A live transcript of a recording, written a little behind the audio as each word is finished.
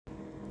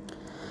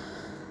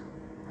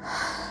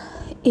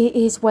It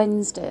is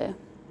Wednesday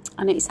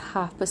and it's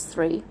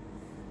 3:30.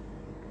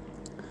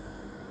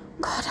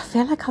 God, I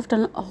feel like I've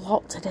done a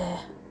lot today.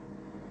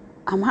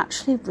 I'm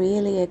actually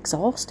really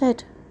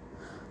exhausted.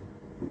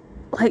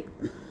 Like,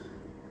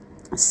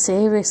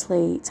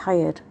 seriously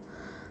tired.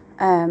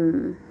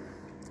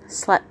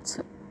 Slept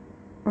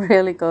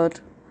really good.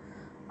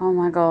 Oh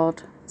my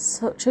God,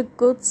 such a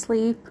good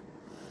sleep.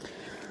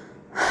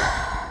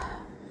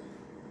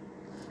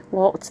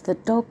 Walked the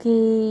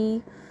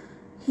doggy.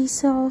 He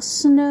saw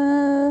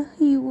snow.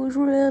 He was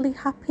really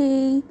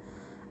happy.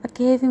 I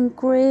gave him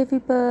gravy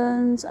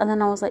burns. And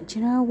then I was like, do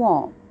you know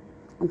what?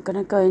 I'm going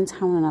to go in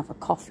town and have a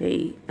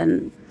coffee.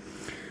 And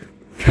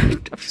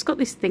I've just got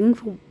this thing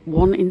for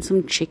wanting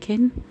some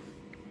chicken.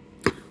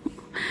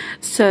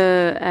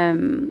 So,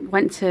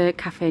 went to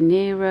Cafe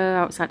Nero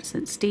outside of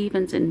St.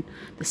 Stephen's in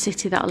the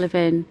city that I live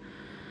in.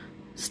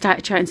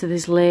 Started chatting to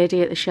this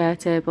lady at the share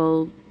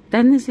table.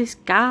 Then there's this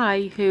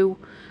guy who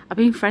I've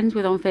been friends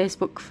with on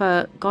Facebook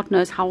for God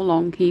knows how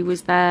long. He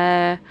was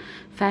there,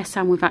 first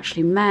time we've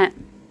actually met.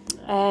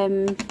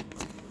 So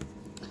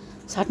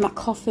I had my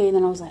coffee and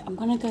then I was like,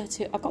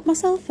 I got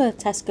myself a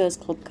Tesco's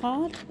club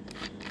card.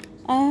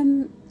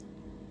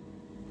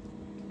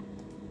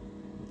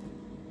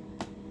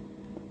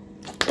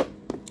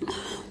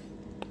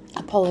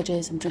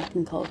 Apologies, I'm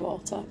drinking cold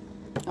water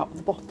out of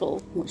the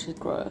bottle, which is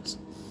gross,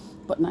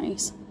 but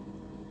nice.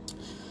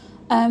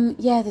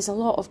 Yeah, there's a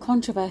lot of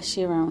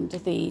controversy around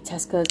the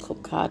Tesco's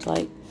club card.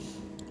 Like,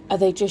 are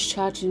they just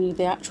charging you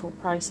the actual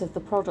price of the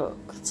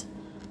product?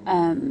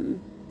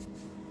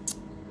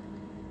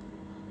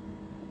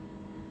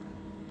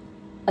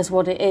 As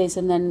what it is,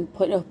 and then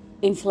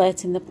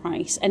inflating the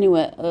price.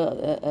 Anyway,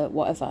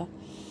 whatever.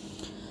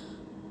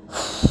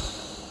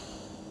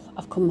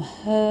 I've come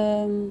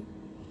home.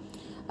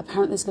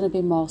 Apparently there's going to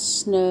be more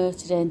snow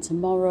today and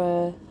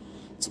tomorrow.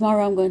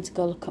 Tomorrow I'm going to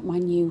go look at my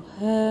new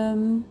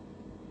home.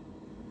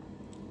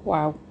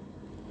 Wow.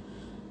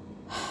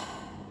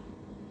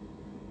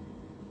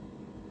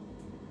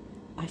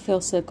 I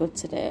feel so good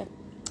today.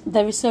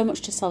 There is so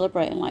much to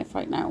celebrate in life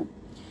right now.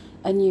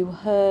 A new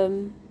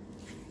home.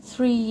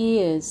 3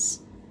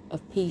 years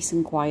of peace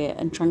and quiet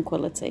and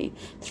tranquility.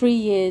 3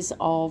 years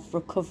of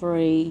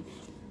recovery.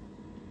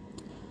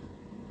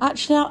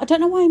 Actually, I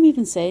don't know why I'm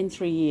even saying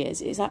 3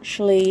 years. It's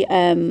actually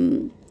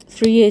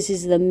 3 years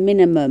is the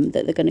minimum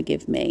that they're going to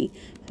give me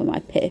for my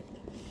PIP.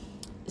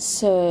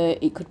 So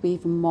it could be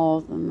even more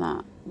than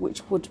that,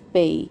 which would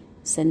be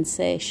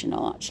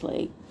sensational,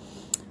 actually.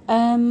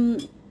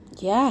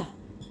 Yeah,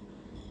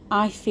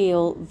 I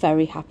feel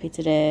very happy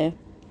today.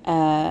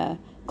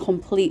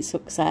 Complete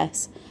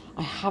success.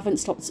 I haven't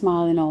stopped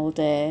smiling all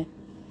day,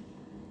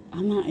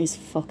 and that is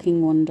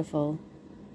fucking wonderful.